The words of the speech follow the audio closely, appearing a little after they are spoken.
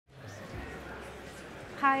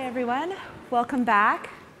Hi, everyone. Welcome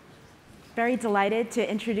back. Very delighted to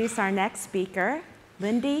introduce our next speaker,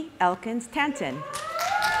 Lindy Elkins-Tanton.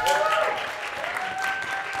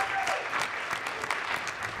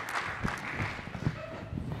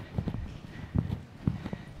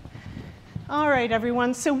 All right,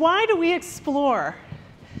 everyone. So why do we explore?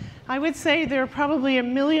 I would say there are probably a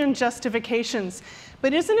million justifications.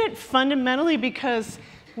 But isn't it fundamentally because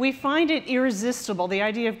we find it irresistible, the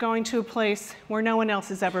idea of going to a place where no one else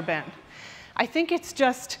has ever been? I think it's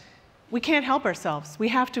just we can't help ourselves. We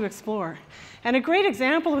have to explore. And a great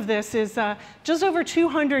example of this is just over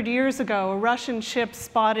 200 years ago, a Russian ship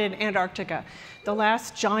spotted Antarctica, the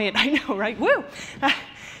last giant, I know, right? Woo!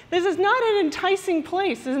 This is not an enticing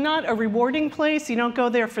place. This is not a rewarding place. You don't go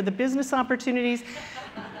there for the business opportunities.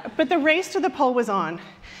 But the race to the pole was on.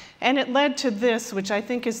 And it led to this, which I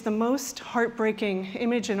think is the most heartbreaking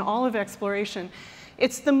image in all of exploration.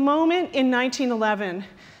 It's the moment in 1911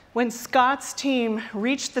 when Scott's team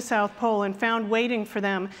reached the South Pole and found waiting for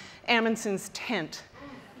them Amundsen's tent,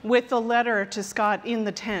 with the letter to Scott in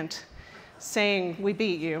the tent saying, "We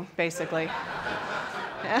beat you," basically.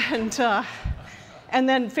 And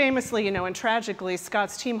then famously, and tragically,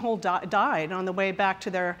 Scott's team whole died on the way back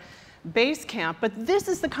to their base camp. But this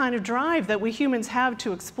is the kind of drive that we humans have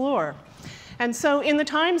to explore. And so in the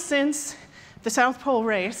time since the South Pole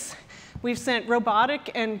race, we've sent robotic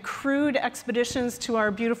and crewed expeditions to our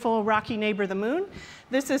beautiful rocky neighbor, the moon.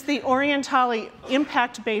 This is the Orientali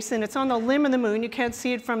impact basin. It's on the limb of the moon. You can't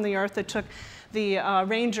see it from the Earth. It took the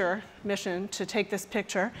Ranger mission to take this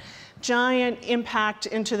picture. Giant impact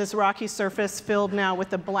into this rocky surface filled now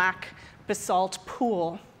with a black basalt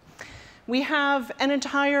pool. We have an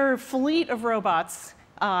entire fleet of robots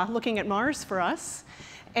looking at Mars for us.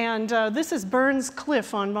 And this is Burns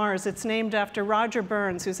Cliff on Mars. It's named after Roger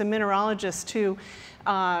Burns, who's a mineralogist who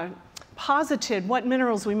posited what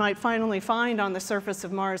minerals we might finally find on the surface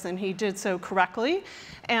of Mars, and he did so correctly.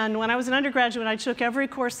 And when I was an undergraduate, I took every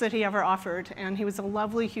course that he ever offered, and he was a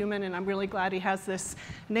lovely human, and I'm really glad he has this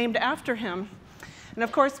named after him. And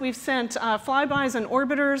of course, we've sent flybys and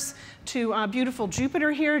orbiters to beautiful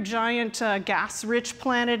Jupiter here, giant gas-rich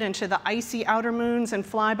planet, and to the icy outer moons, and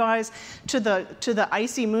flybys to the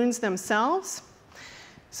icy moons themselves.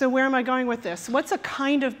 So where am I going with this? What's a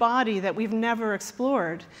kind of body that we've never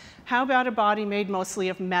explored? How about a body made mostly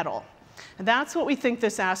of metal? And that's what we think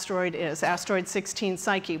this asteroid is, asteroid 16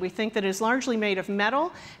 Psyche. We think that it is largely made of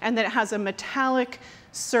metal and that it has a metallic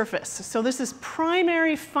surface. So this is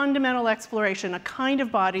primary fundamental exploration, a kind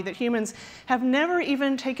of body that humans have never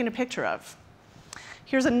even taken a picture of.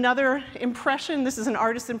 Here's another impression. This is an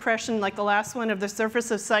artist's impression like the last one of the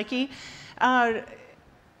surface of Psyche.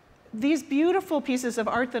 These beautiful pieces of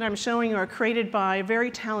art that I'm showing you are created by a very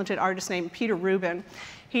talented artist named Peter Rubin.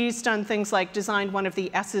 He's done things like designed one of the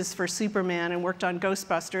S's for Superman and worked on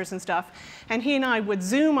Ghostbusters and stuff. And he and I would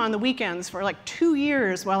Zoom on the weekends for like 2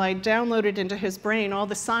 years while I downloaded into his brain all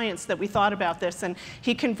the science that we thought about this, and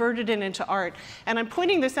he converted it into art. And I'm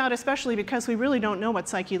pointing this out especially because we really don't know what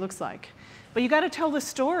Psyche looks like. But you got to tell the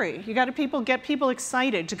story. You got to get people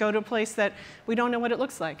excited to go to a place that we don't know what it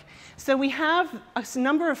looks like. So we have a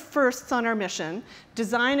number of firsts on our mission,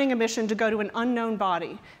 designing a mission to go to an unknown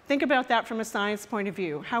body. Think about that from a science point of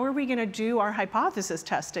view. How are we going to do our hypothesis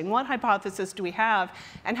testing? What hypothesis do we have?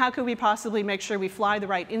 And how could we possibly make sure we fly the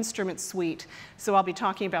right instrument suite? So I'll be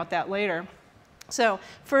talking about that later. So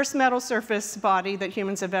first metal surface body that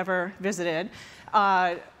humans have ever visited.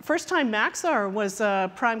 First time Maxar was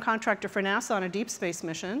a prime contractor for NASA on a deep space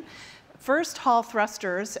mission. First Hall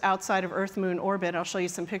thrusters outside of Earth-Moon orbit. I'll show you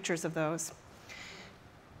some pictures of those.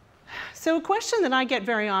 So a question that I get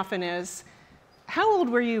very often is, how old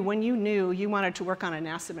were you when you knew you wanted to work on a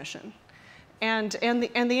NASA mission? And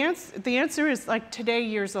the answer is like today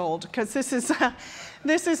years old, because this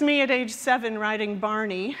is me at age 7 riding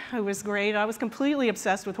Barney, who was great. I was completely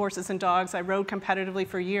obsessed with horses and dogs. I rode competitively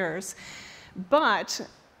for years. But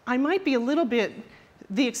I might be a little bit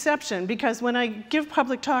the exception, because when I give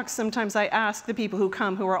public talks, sometimes I ask the people who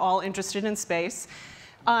come who are all interested in space,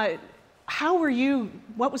 how were you,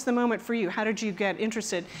 what was the moment for you? How did you get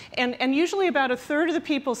interested? And usually about a third of the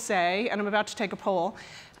people say, and I'm about to take a poll,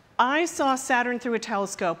 I saw Saturn through a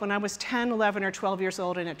telescope when I was 10, 11, or 12 years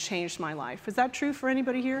old, and it changed my life. Is that true for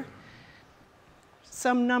anybody here?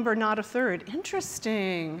 Some number, not a third.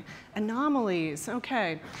 Interesting. Anomalies.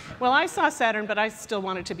 OK. Well, I saw Saturn, but I still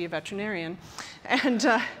wanted to be a veterinarian.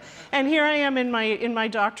 And here I am in my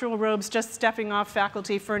doctoral robes, just stepping off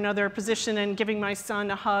faculty for another position and giving my son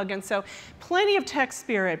a hug. And so plenty of tech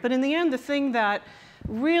spirit. But in the end, the thing that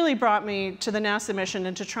really brought me to the NASA mission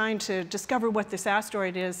and to trying to discover what this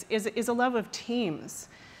asteroid is a love of teams.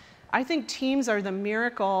 I think teams are the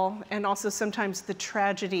miracle and also sometimes the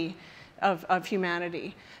tragedy of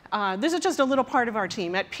humanity. This is just a little part of our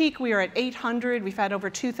team. At peak, we are at 800. We've had over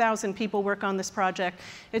 2,000 people work on this project.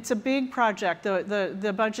 It's a big project.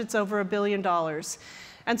 The budget's over $1 billion.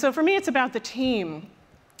 And so for me, it's about the team.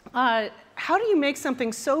 How do you make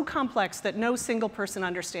something so complex that no single person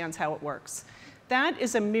understands how it works? That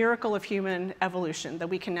is a miracle of human evolution, that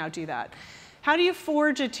we can now do that. How do you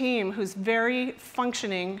forge a team who's very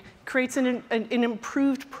functioning, creates an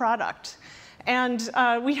improved product? And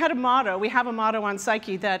we have a motto on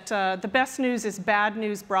Psyche that the best news is bad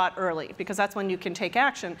news brought early, because that's when you can take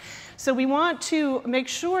action. So we want to make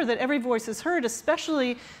sure that every voice is heard,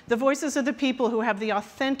 especially the voices of the people who have the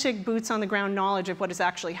authentic boots on the ground knowledge of what is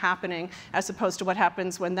actually happening, as opposed to what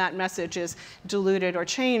happens when that message is diluted or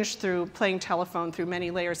changed through playing telephone through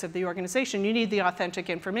many layers of the organization. You need the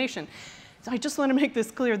authentic information. So I just want to make this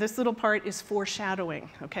clear. This little part is foreshadowing.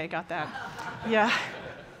 Okay, got that? Yeah.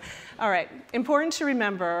 All right, important to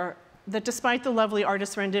remember that despite the lovely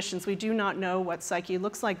artist renditions, we do not know what Psyche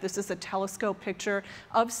looks like. This is a telescope picture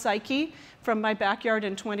of Psyche from my backyard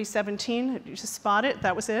in 2017. Did you just spot it?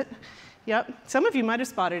 That was it? Yep. Some of you might have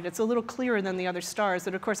spotted it. It's a little clearer than the other stars.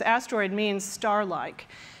 But of course, asteroid means star-like.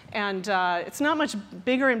 And it's not much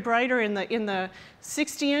bigger and brighter in the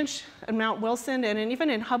 60-inch in Mount Wilson, and even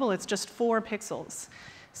in Hubble, it's just 4 pixels.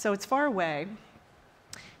 So it's far away.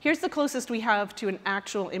 Here's the closest we have to an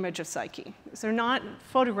actual image of Psyche. These are not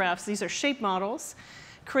photographs, these are shape models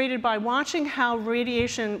created by watching how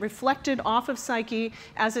radiation reflected off of Psyche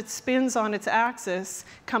as it spins on its axis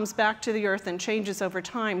comes back to the Earth and changes over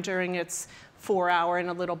time during its 4-hour and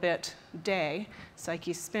a little bit day,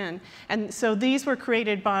 Psyche's spin. And so these were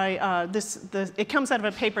created by it comes out of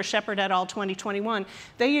a paper, Shepard et al. 2021.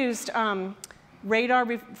 They used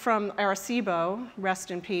radar from Arecibo, rest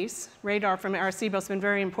in peace. Radar from Arecibo has been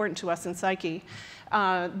very important to us in Psyche.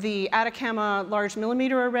 The Atacama Large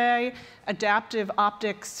Millimeter Array, adaptive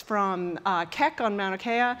optics from Keck on Mauna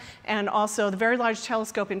Kea, and also the Very Large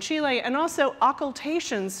Telescope in Chile, and also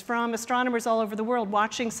occultations from astronomers all over the world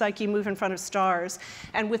watching Psyche move in front of stars.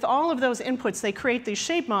 And with all of those inputs, they create these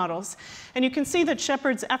shape models. And you can see that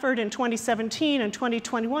Shepard's effort in 2017 and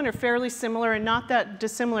 2021 are fairly similar and not that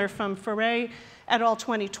dissimilar from Ferret et al.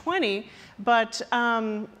 2020, but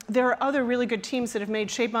there are other really good teams that have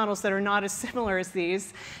made shape models that are not as similar as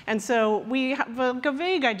these. And so we have a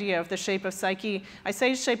vague idea of the shape of Psyche. I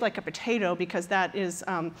say shaped like a potato because that is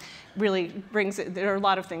really there are a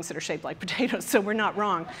lot of things that are shaped like potatoes, so we're not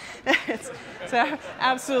wrong. It's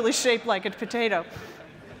absolutely shaped like a potato.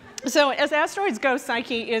 So as asteroids go,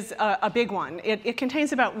 Psyche is a big one. It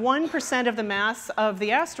contains about 1% of the mass of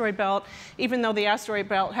the asteroid belt, even though the asteroid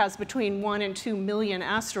belt has between 1 and 2 million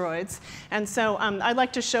asteroids. And so I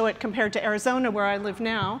like to show it compared to Arizona, where I live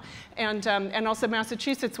now, and also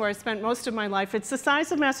Massachusetts, where I spent most of my life. It's the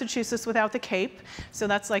size of Massachusetts without the Cape, so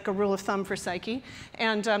that's like a rule of thumb for Psyche.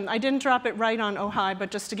 And I didn't drop it right on Ojai,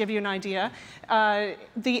 but just to give you an idea,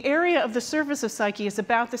 the area of the surface of Psyche is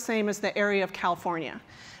about the same as the area of California.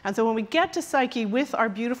 And so when we get to Psyche with our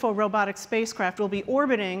beautiful robotic spacecraft, we'll be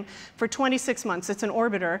orbiting for 26 months. It's an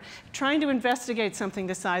orbiter, trying to investigate something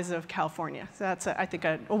the size of California. So that's, I think,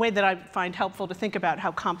 a way that I find helpful to think about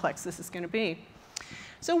how complex this is going to be.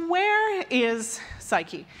 So where is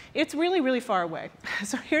Psyche? It's really, really far away.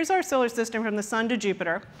 So here's our solar system from the Sun to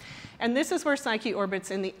Jupiter. And this is where Psyche orbits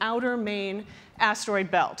in the outer main asteroid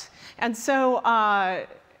belt. And so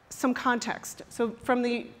some context. So from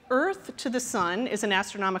the Earth to the Sun is an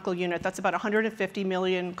astronomical unit. That's about 150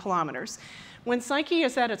 million kilometers. When Psyche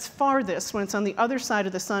is at its farthest, when it's on the other side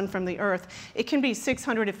of the Sun from the Earth, it can be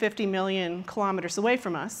 650 million kilometers away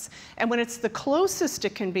from us. And when it's the closest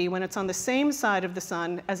it can be, when it's on the same side of the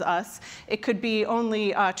Sun as us, it could be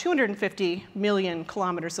only 250 million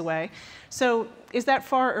kilometers away. So is that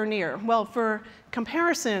far or near? Well, for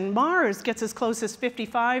comparison, Mars gets as close as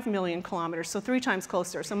 55 million kilometers, so 3 times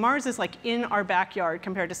closer. So Mars is like in our backyard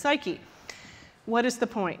compared to Psyche. What is the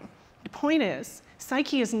point? The point is,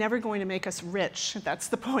 Psyche is never going to make us rich. That's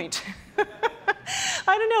the point. I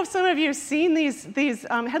don't know if some of you have seen these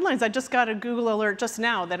headlines. I just got a Google alert just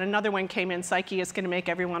now that another one came in, Psyche is going to make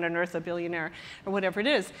everyone on Earth a billionaire, or whatever it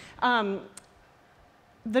is. The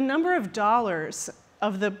number of dollars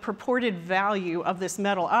of the purported value of this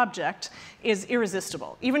metal object is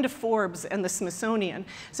irresistible, even to Forbes and the Smithsonian.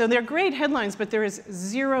 So they're great headlines, but there is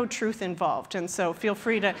zero truth involved. And so feel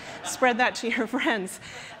free to spread that to your friends.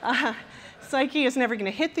 Psyche is never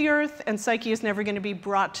going to hit the Earth, and Psyche is never going to be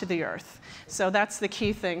brought to the Earth. So that's the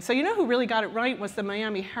key thing. So you know who really got it right was the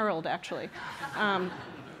Miami Herald, actually.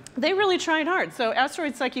 They really tried hard. So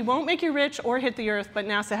asteroid Psyche won't make you rich or hit the Earth, but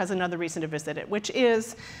NASA has another reason to visit it, which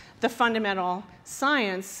is the fundamental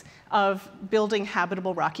science of building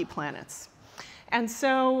habitable rocky planets. And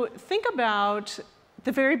so think about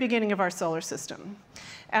the very beginning of our solar system.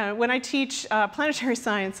 When I teach planetary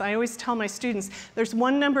science, I always tell my students, there's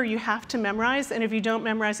one number you have to memorize, and if you don't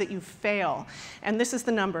memorize it, you fail. And this is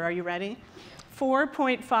the number. Are you ready?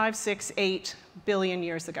 4.568 billion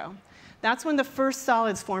years ago. That's when the first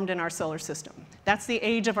solids formed in our solar system. That's the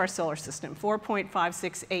age of our solar system,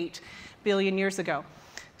 4.568 billion years ago.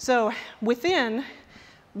 So within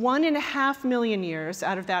 1.5 million years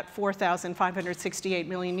out of that 4,568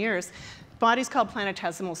 million years, bodies called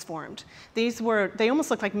planetesimals formed. They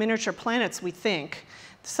almost look like miniature planets, we think,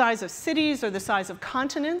 the size of cities or the size of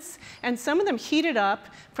continents, and some of them heated up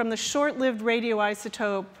from the short-lived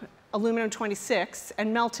radioisotope aluminum-26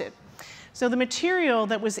 and melted. So the material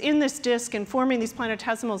that was in this disk and forming these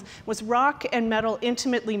planetesimals was rock and metal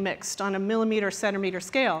intimately mixed on a millimeter centimeter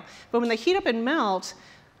scale. But when they heat up and melt,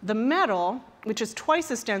 the metal, which is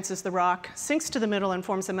twice as dense as the rock, sinks to the middle and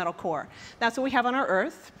forms a metal core. That's what we have on our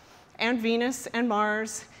Earth, and Venus, and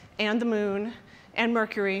Mars, and the Moon, and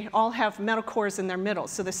Mercury all have metal cores in their middle,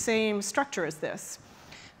 so the same structure as this.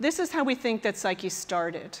 This is how we think that Psyche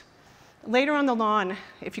started. Later on the lawn,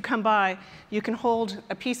 if you come by, you can hold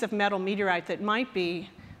a piece of metal meteorite that might be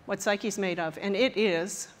what Psyche's made of, and it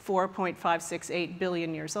is 4.568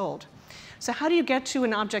 billion years old. So how do you get to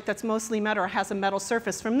an object that's mostly metal or has a metal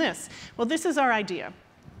surface from this? Well, this is our idea.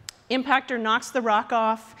 Impactor knocks the rock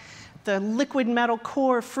off. The liquid metal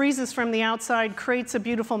core freezes from the outside, creates a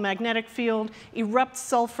beautiful magnetic field, erupts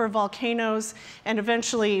sulfur volcanoes, and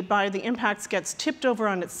eventually, by the impacts, gets tipped over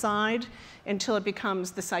on its side until it becomes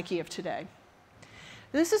the Psyche of today.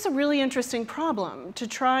 This is a really interesting problem, to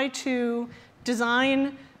try to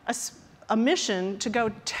design a mission to go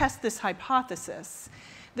test this hypothesis.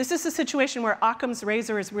 This is a situation where Occam's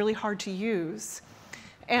razor is really hard to use.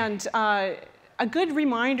 And a good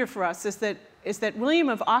reminder for us is that William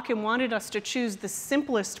of Ockham wanted us to choose the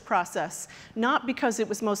simplest process, not because it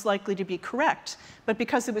was most likely to be correct, but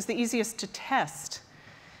because it was the easiest to test.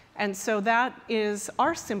 And so that is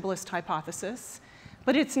our simplest hypothesis,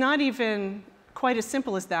 but it's not even quite as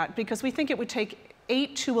simple as that, because we think it would take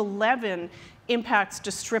 8 to 11 impacts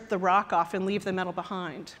to strip the rock off and leave the metal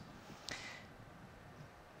behind.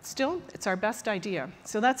 Still, it's our best idea.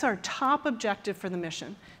 So that's our top objective for the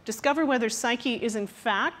mission. Discover whether Psyche is in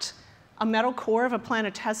fact a metal core of a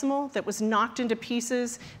planetesimal that was knocked into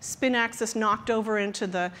pieces, spin axis knocked over into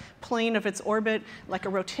the plane of its orbit like a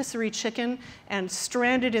rotisserie chicken and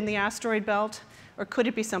stranded in the asteroid belt, or could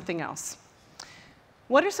it be something else?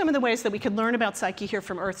 What are some of the ways that we could learn about Psyche here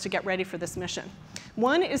from Earth to get ready for this mission?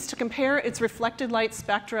 One is to compare its reflected light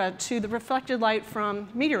spectra to the reflected light from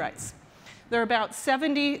meteorites. There are about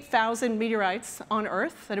 70,000 meteorites on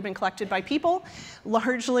Earth that have been collected by people,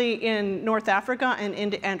 largely in North Africa and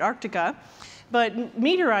into Antarctica. But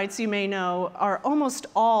meteorites, you may know, are almost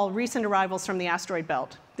all recent arrivals from the asteroid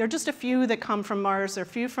belt. There are just a few that come from Mars, there are a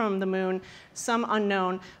few from the Moon, some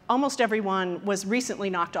unknown. Almost every one was recently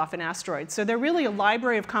knocked off an asteroid. So they're really a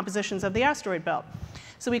library of compositions of the asteroid belt.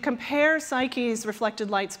 So we compare Psyche's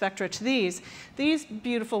reflected light spectra to these. These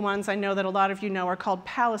beautiful ones, I know that a lot of you know, are called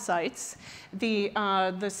pallasites.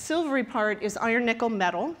 The silvery part is iron nickel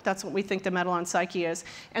metal. That's what we think the metal on Psyche is.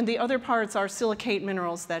 And the other parts are silicate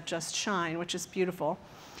minerals that just shine, which is beautiful.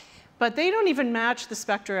 But they don't even match the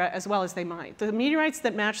spectra as well as they might. The meteorites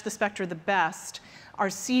that match the spectra the best are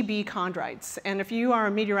CB chondrites. And if you are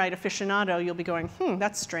a meteorite aficionado, you'll be going,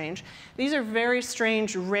 that's strange. These are very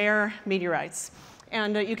strange, rare meteorites.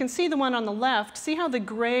 And you can see the one on the left. See how the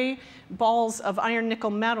gray balls of iron nickel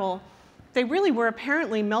metal, they really were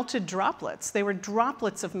apparently melted droplets. They were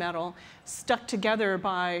droplets of metal stuck together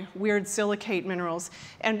by weird silicate minerals.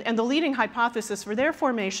 And the leading hypothesis for their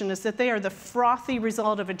formation is that they are the frothy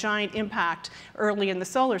result of a giant impact early in the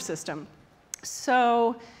solar system.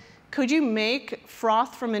 So Could you make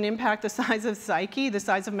froth from an impact the size of Psyche, the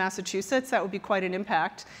size of Massachusetts? That would be quite an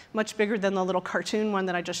impact, much bigger than the little cartoon one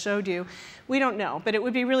that I just showed you. We don't know, but it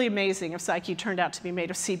would be really amazing if Psyche turned out to be made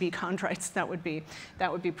of CB chondrites. That would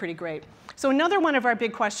be pretty great. So another one of our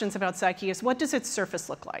big questions about Psyche is, what does its surface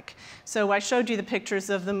look like? So I showed you the pictures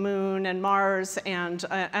of the moon and Mars and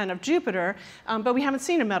of Jupiter, but we haven't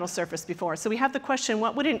seen a metal surface before. So we have the question,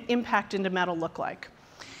 what would an impact into metal look like?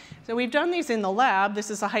 So we've done these in the lab.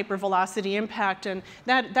 This is a hypervelocity impact, and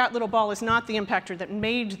that little ball is not the impactor that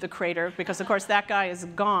made the crater, because of course that guy is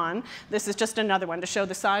gone. This is just another one to show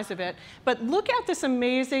the size of it. But look at this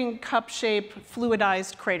amazing cup-shaped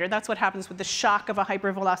fluidized crater. That's what happens with the shock of a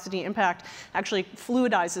hypervelocity impact. Actually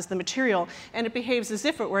fluidizes the material, and it behaves as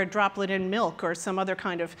if it were a droplet in milk or some other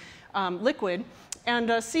kind of liquid.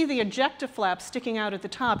 And see the ejecta flap sticking out at the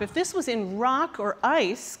top. If this was in rock or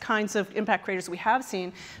ice kinds of impact craters we have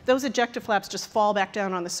seen, those ejecta flaps just fall back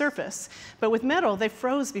down on the surface. But with metal, they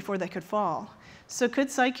froze before they could fall. So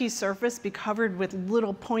could Psyche's surface be covered with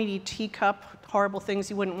little pointy teacup, horrible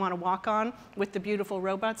things you wouldn't want to walk on with the beautiful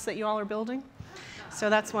robots that you all are building?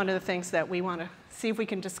 So that's one of the things that we want to see if we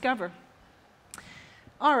can discover.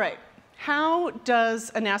 All right, how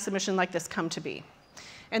does a NASA mission like this come to be?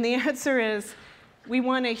 And the answer is, we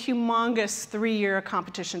won a humongous 3-year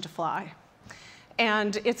competition to fly.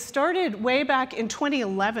 And it started way back in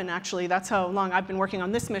 2011, actually. That's how long I've been working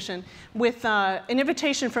on this mission, with an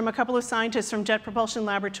invitation from a couple of scientists from Jet Propulsion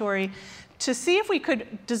Laboratory to see if we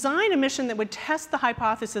could design a mission that would test the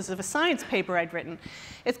hypothesis of a science paper I'd written.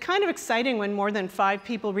 It's kind of exciting when more than 5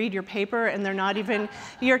 people read your paper and they're not even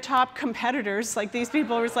your top competitors. Like, these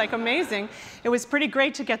people was like amazing. It was pretty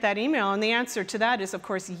great to get that email, and the answer to that is, of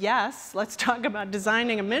course, yes. Let's talk about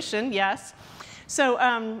designing a mission, yes.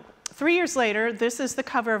 So 3 years later, this is the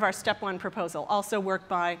cover of our Step 1 proposal, also work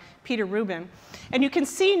by Peter Rubin. And you can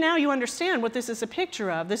see now, you understand what this is a picture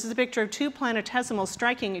of. This is a picture of 2 planetesimals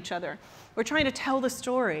striking each other. We're trying to tell the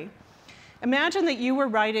story. Imagine that you were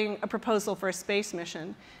writing a proposal for a space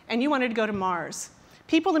mission, and you wanted to go to Mars.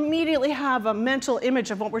 People immediately have a mental image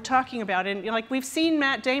of what we're talking about, and like, we've seen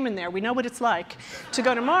Matt Damon there. We know what it's like to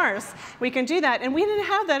go to Mars. We can do that, and we didn't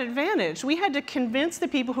have that advantage. We had to convince the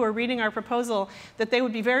people who are reading our proposal that they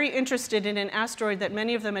would be very interested in an asteroid that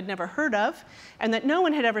many of them had never heard of and that no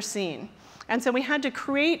one had ever seen. And so we had to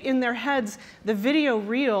create in their heads the video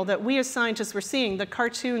reel that we as scientists were seeing, the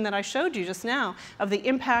cartoon that I showed you just now of the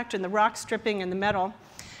impact and the rock stripping and the metal.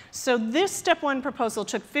 So this Step 1 proposal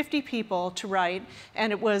took 50 people to write,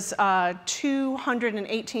 and it was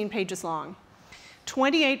 218 pages long.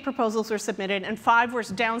 28 proposals were submitted, and 5 were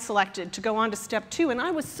down-selected to go on to Step 2. And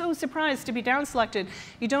I was so surprised to be down-selected.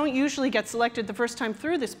 You don't usually get selected the first time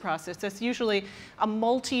through this process. That's usually a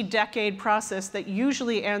multi-decade process that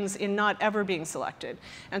usually ends in not ever being selected.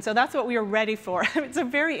 And so that's what we were ready for. It's a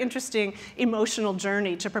very interesting emotional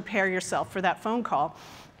journey to prepare yourself for that phone call.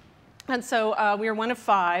 And so we were one of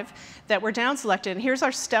 5 that were down-selected. And here's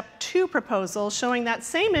our Step 2 proposal showing that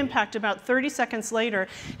same impact about 30 seconds later.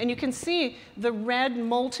 And you can see the red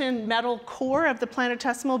molten metal core of the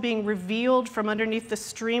planetesimal being revealed from underneath the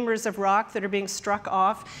streamers of rock that are being struck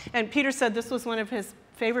off. And Peter said this was one of his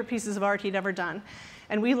favorite pieces of art he'd ever done.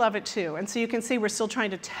 And we love it too. And so you can see we're still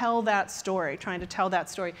trying to tell that story,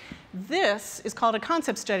 This is called a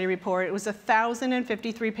concept study report. It was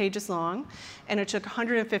 1,053 pages long, and it took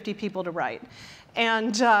 150 people to write.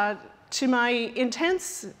 And to my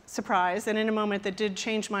intense surprise, and in a moment that did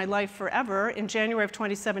change my life forever, in January of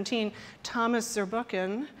 2017, Thomas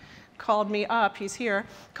Zurbuchen called me up, he's here,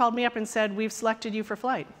 called me up and said, "We've selected you for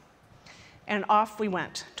flight." And off we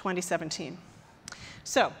went, 2017.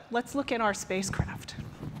 So let's look at our spacecraft.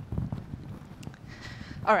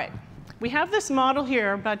 All right, we have this model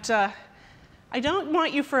here, but I don't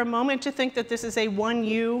want you for a moment to think that this is a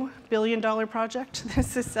 $1 billion project.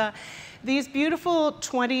 This is these beautiful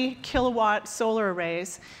 20 kilowatt solar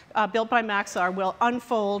arrays built by Maxar will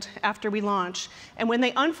unfold after we launch. And when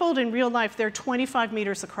they unfold in real life, they're 25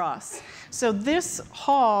 meters across. So this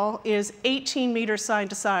hall is 18 meters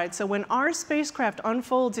side to side. So when our spacecraft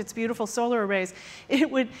unfolds its beautiful solar arrays,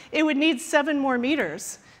 it would need 7 more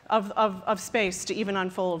meters of space to even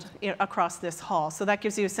unfold across this hall. So that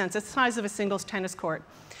gives you a sense. It's the size of a singles tennis court.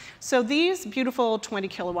 So these beautiful 20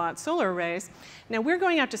 kilowatt solar arrays, now we're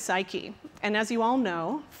going out to Psyche. And as you all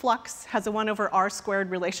know, flux has a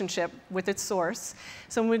 1/r² relationship with its source.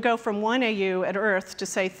 So when we go from 1 AU at Earth to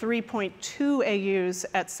say 3.2 AUs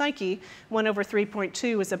at Psyche,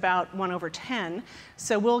 1/3.2 is about 1/10.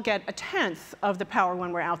 So we'll get 1/10 of the power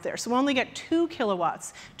when we're out there. So we'll only get 2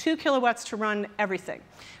 kilowatts to run everything.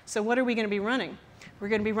 So what are we going to be running? we're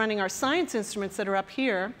going to be running our science instruments that are up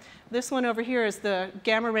here. This one over here is the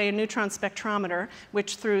gamma ray and neutron spectrometer,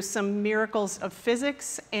 which through some miracles of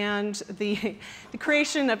physics and the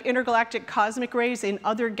creation of intergalactic cosmic rays in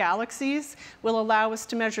other galaxies will allow us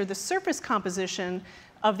to measure the surface composition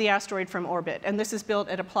of the asteroid from orbit. And this is built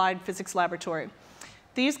at Applied Physics Laboratory.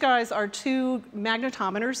 These guys are two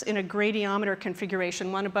magnetometers in a gradiometer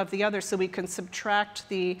configuration, one above the other, so we can subtract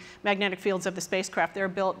the magnetic fields of the spacecraft. They're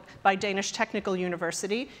built by Danish Technical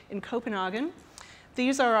University in Copenhagen.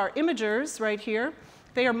 These are our imagers right here.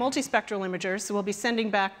 They are multispectral imagers, so we'll be sending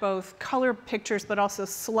back both color pictures but also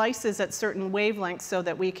slices at certain wavelengths so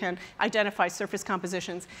that we can identify surface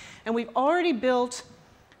compositions. And we've already built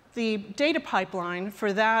the data pipeline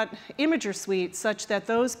for that imager suite such that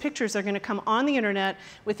those pictures are going to come on the internet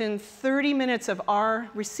within 30 minutes of our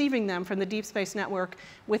receiving them from the Deep Space Network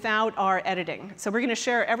without our editing. So we're going to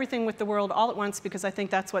share everything with the world all at once because I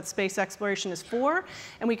think that's what space exploration is for.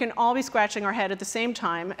 And we can all be scratching our head at the same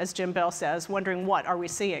time, as Jim Bell says, wondering what are we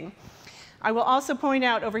seeing. I will also point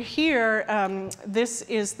out over here, this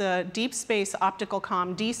is the Deep Space Optical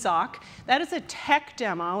Comm DSOC. That is a tech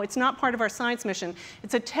demo. It's not part of our science mission.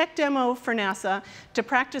 It's a tech demo for NASA to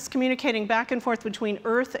practice communicating back and forth between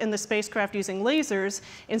Earth and the spacecraft using lasers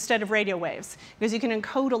instead of radio waves, because you can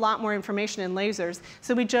encode a lot more information in lasers.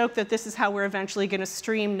 So we joke that this is how we're eventually going to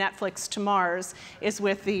stream Netflix to Mars, is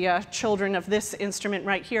with the children of this instrument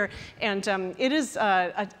right here. And it is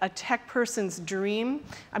a tech person's dream.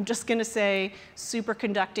 I'm just going to say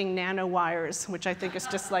superconducting nanowires, which I think is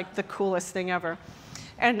just like the coolest thing ever.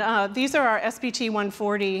 And these are our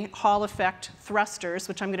SPT-140 Hall effect thrusters,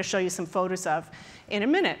 which I'm going to show you some photos of in a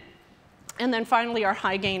minute. And then finally, our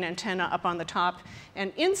high gain antenna up on the top.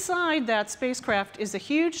 And inside that spacecraft is a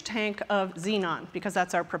huge tank of xenon, because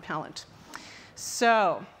that's our propellant.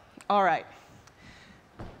 So, all right.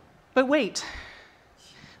 But wait,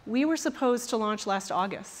 we were supposed to launch last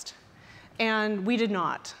August, and we did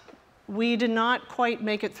not. We did not quite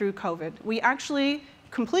make it through COVID. We actually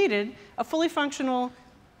completed a fully functional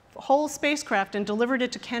whole spacecraft and delivered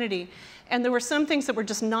it to Kennedy. And there were some things that were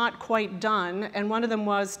just not quite done. And one of them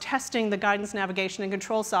was testing the guidance, navigation, and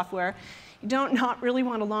control software. You don't not really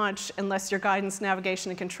want to launch unless your guidance,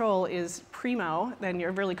 navigation, and control is primo, then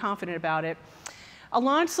you're really confident about it. A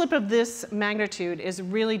launch slip of this magnitude is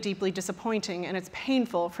really deeply disappointing, and it's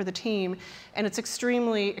painful for the team, and it's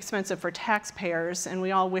extremely expensive for taxpayers, and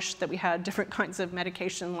we all wish that we had different kinds of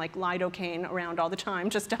medication like lidocaine around all the time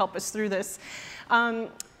just to help us through this.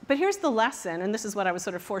 But here's the lesson, and this is what I was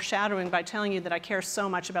sort of foreshadowing by telling you that I care so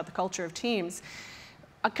much about the culture of teams.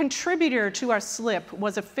 A contributor to our slip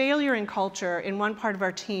was a failure in culture in one part of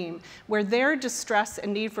our team where their distress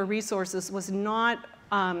and need for resources was not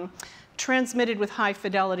transmitted with high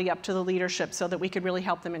fidelity up to the leadership so that we could really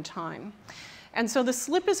help them in time. And so the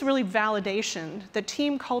slip is really validation that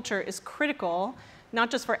team culture is critical,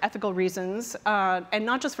 not just for ethical reasons, and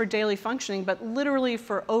not just for daily functioning, but literally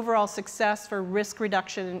for overall success, for risk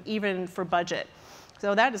reduction, and even for budget.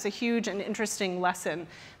 So that is a huge and interesting lesson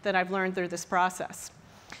that I've learned through this process.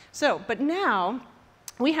 So, but now,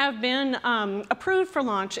 we have been approved for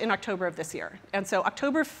launch in October of this year. And so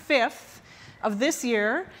October 5th of this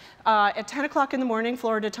year, at 10 o'clock in the morning,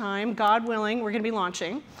 Florida time, God willing, we're going to be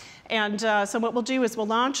launching. And so what we'll do is we'll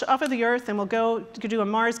launch off of the Earth, and we'll go do a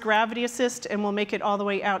Mars gravity assist, and we'll make it all the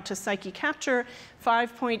way out to Psyche capture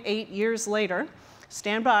 5.8 years later.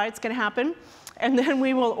 Stand by, it's going to happen. And then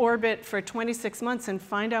we will orbit for 26 months and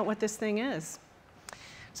find out what this thing is.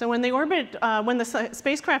 So when the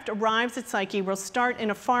spacecraft arrives at Psyche, we'll start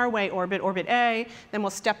in a faraway orbit, orbit A, then we'll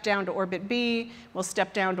step down to orbit B, we'll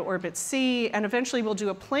step down to orbit C, and eventually we'll do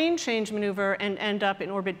a plane change maneuver and end up in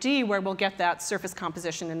orbit D, where we'll get that surface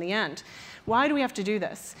composition in the end. Why do we have to do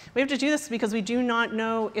this? We have to do this because we do not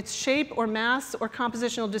know its shape or mass or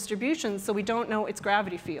compositional distribution, so we don't know its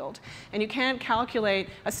gravity field. And you can't calculate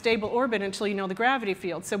a stable orbit until you know the gravity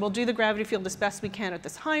field. So we'll do the gravity field as best we can at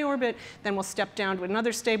this high orbit, then we'll step down to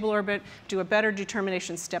another stable orbit, do a better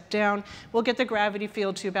determination, step down. We'll get the gravity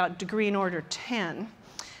field to about degree in order 10.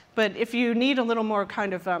 But if you need a little more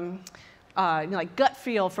kind of like gut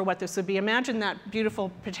feel for what this would be, imagine that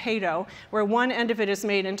beautiful potato where one end of it is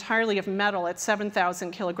made entirely of metal at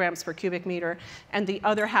 7,000 kilograms per cubic meter, and the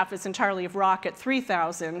other half is entirely of rock at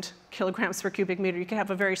 3,000 kilograms per cubic meter. You can have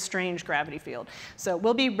a very strange gravity field. So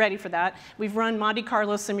we'll be ready for that. We've run Monte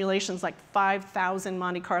Carlo simulations, like 5,000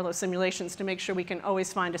 Monte Carlo simulations, to make sure we can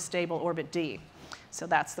always find a stable orbit D. So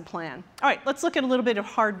that's the plan. All right, let's look at a little bit of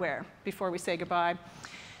hardware before we say goodbye.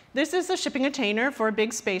 This is a shipping container for a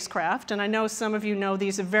big spacecraft, and I know some of you know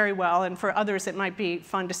these very well, and for others it might be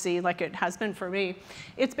fun to see, like it has been for me.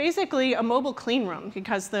 It's basically a mobile clean room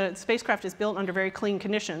because the spacecraft is built under very clean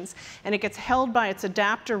conditions, and it gets held by its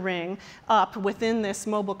adapter ring up within this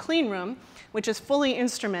mobile clean room, which is fully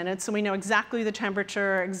instrumented, so we know exactly the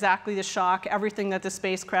temperature, exactly the shock, everything that the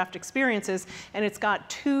spacecraft experiences, and it's got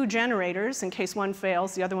 2 generators. In case one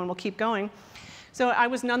fails, the other one will keep going. So I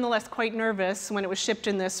was nonetheless quite nervous when it was shipped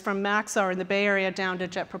in this from Maxar in the Bay Area down to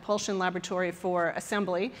Jet Propulsion Laboratory for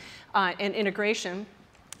assembly and integration.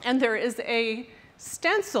 And there is a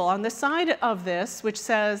stencil on the side of this which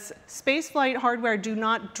says, "Spaceflight hardware do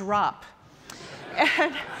not drop."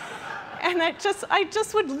 And I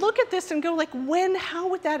just would look at this and go like, how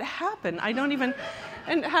would that happen? I don't even,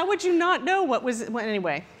 and how would you not know what was, well,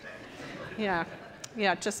 anyway, yeah,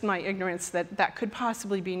 just my ignorance that could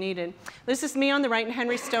possibly be needed. This is me on the right, and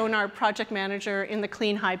Henry Stone, our project manager in the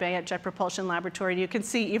clean high bay at Jet Propulsion Laboratory. You can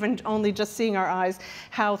see, even only just seeing our eyes,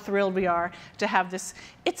 how thrilled we are to have this.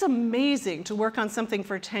 It's amazing to work on something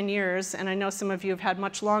for 10 years, and I know some of you have had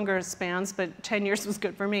much longer spans, but 10 years was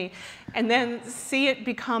good for me, and then see it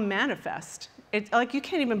become manifest. It's like you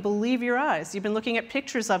can't even believe your eyes. You've been looking at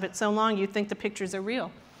pictures of it so long, you think the pictures are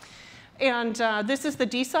real. And this is the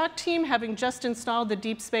DSOC team, having just installed the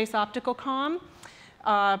Deep Space Optical Comm.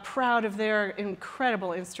 Proud of their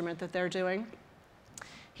incredible instrument that they're doing.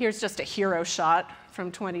 Here's just a hero shot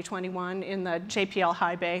from 2021 in the JPL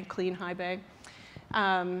high bay, clean high bay.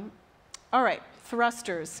 All right,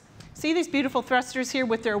 thrusters. See these beautiful thrusters here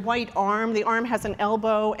with their white arm? The arm has an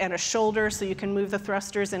elbow and a shoulder, so you can move the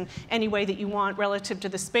thrusters in any way that you want relative to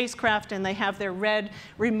the spacecraft, and they have their red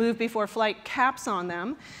remove before flight caps on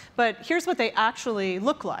them. But here's what they actually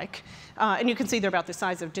look like. And you can see they're about the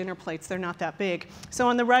size of dinner plates. They're not that big. So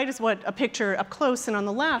on the right is what a picture up close, and on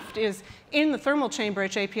the left is in the thermal chamber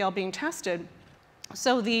at JPL being tested.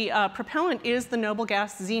 So the propellant is the noble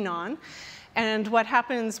gas xenon. And what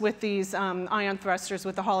happens with these ion thrusters,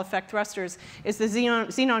 with the Hall effect thrusters, is the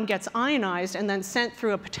xenon gets ionized and then sent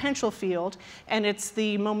through a potential field, and it's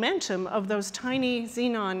the momentum of those tiny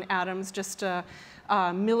xenon atoms, just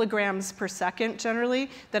milligrams per second generally,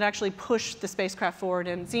 that actually push the spacecraft forward.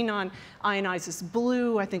 And xenon ionizes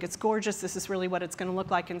blue. I think it's gorgeous. This is really what it's going to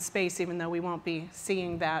look like in space, even though we won't be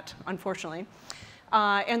seeing that, unfortunately.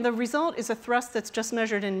 And the result is a thrust that's just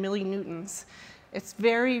measured in millinewtons. It's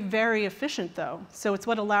very, very efficient, though. So it's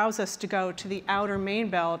what allows us to go to the outer main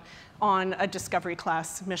belt on a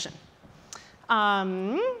Discovery-class mission.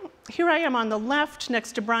 Here I am on the left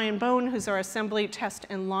next to Brian Bone, who's our assembly, test,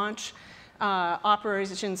 and launch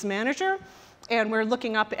operations manager. And we're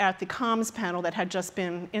looking up at the comms panel that had just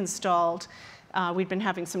been installed. We've been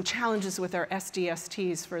having some challenges with our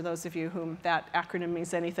SDSTs, for those of you whom that acronym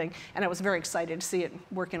means anything. And I was very excited to see it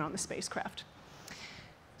working on the spacecraft.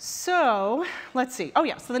 So let's see. Oh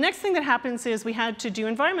yeah, so the next thing that happens is we had to do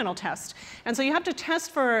environmental tests. And so you have to test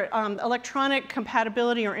for electronic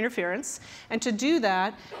compatibility or interference. And to do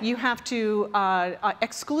that, you have to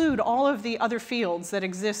exclude all of the other fields that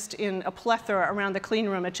exist in a plethora around the clean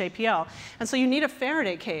room at JPL. And so you need a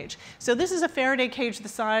Faraday cage. So this is a Faraday cage the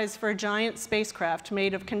size for a giant spacecraft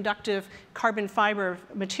made of conductive carbon fiber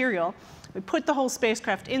material. We put the whole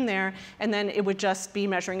spacecraft in there, and then it would just be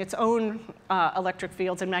measuring its own electric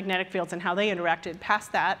fields and magnetic fields and how they interacted.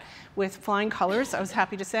 Past that with flying colors, I was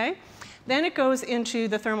happy to say. Then it goes into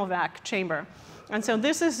the thermal vac chamber. And so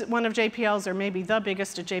this is one of JPL's, or maybe the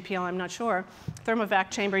biggest at JPL, I'm not sure,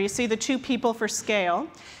 thermovac chamber. You see the 2 people for scale.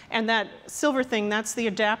 And that silver thing, that's the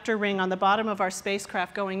adapter ring on the bottom of our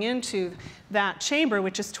spacecraft going into that chamber,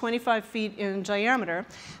 which is 25 feet in diameter.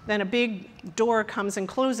 Then a big door comes and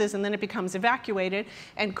closes, and then it becomes evacuated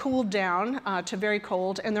and cooled down to very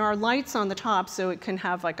cold. And there are lights on the top, so it can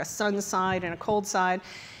have like a sun side and a cold side.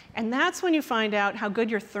 And that's when you find out how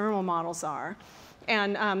good your thermal models are.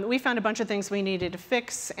 And we found a bunch of things we needed to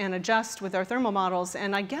fix and adjust with our thermal models.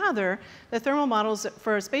 And I gather the thermal models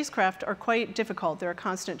for a spacecraft are quite difficult. They're a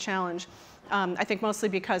constant challenge. I think mostly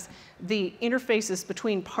because the interfaces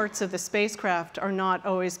between parts of the spacecraft are not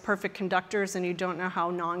always perfect conductors, and you don't know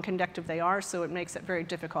how non-conductive they are, so it makes it very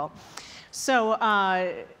difficult. So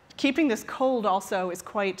keeping this cold also is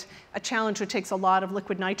quite a challenge. It takes a lot of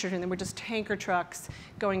liquid nitrogen. There were just tanker trucks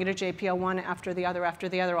going into JPL one after the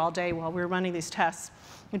other all day while we were running these tests.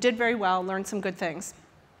 We did very well, learned some good things.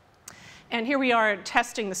 And here we are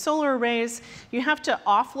testing the solar arrays. You have to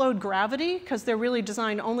offload gravity because they're really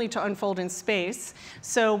designed only to unfold in space.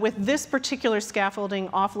 So with this particular scaffolding,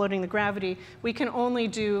 offloading the gravity, we can only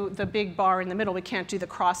do the big bar in the middle. We can't do the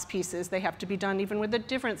cross pieces. They have to be done even with a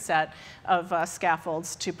different set of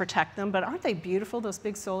scaffolds to protect them. But aren't they beautiful, those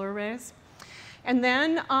big solar arrays? And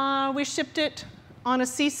then we shipped it on a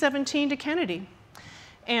C-17 to Kennedy.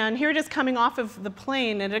 And here it is coming off of the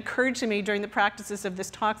plane, and it occurred to me during the practices of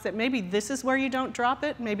this talk that maybe this is where you don't drop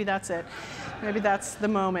it. Maybe that's it. Maybe that's the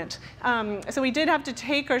moment. So we did have to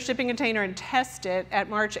take our shipping container and test it at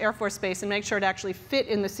March Air Force Base and make sure it actually fit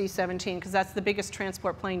in the C-17, because that's the biggest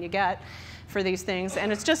transport plane you get for these things.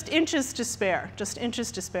 And it's just inches to spare, just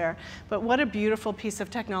inches to spare. But what a beautiful piece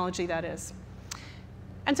of technology that is.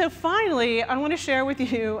 And so finally, I want to share with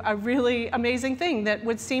you a really amazing thing that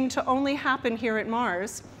would seem to only happen here at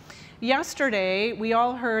Mars. Yesterday, we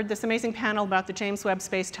all heard this amazing panel about the James Webb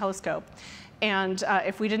Space Telescope. And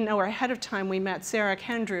if we didn't know her ahead of time, we met Sarah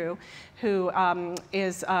Kendrew, who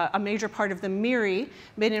is a major part of the MIRI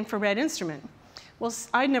mid-infrared instrument. Well,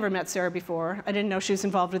 I'd never met Sarah before. I didn't know she was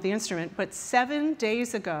involved with the instrument. But 7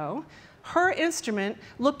 days ago, her instrument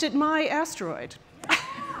looked at my asteroid.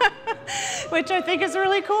 Which I think is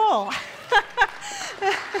really cool.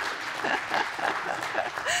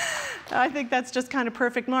 I think that's just kind of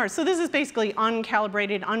perfect Mars. So this is basically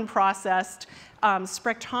uncalibrated, unprocessed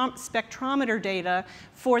spectrometer data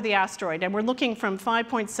for the asteroid. And we're looking from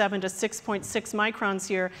 5.7 to 6.6 microns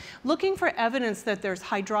here, looking for evidence that there's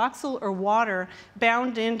hydroxyl or water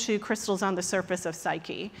bound into crystals on the surface of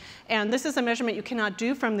Psyche. And this is a measurement you cannot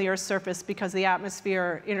do from the Earth's surface because the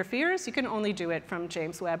atmosphere interferes. You can only do it from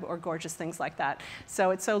James Webb or gorgeous things like that. So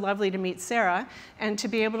it's so lovely to meet Sarah and to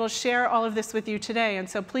be able to share all of this with you today. And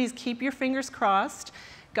so please keep your fingers crossed.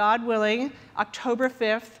 God willing, October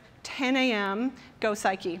 5th, 10 a.m. Go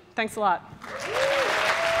Psyche. Thanks a lot.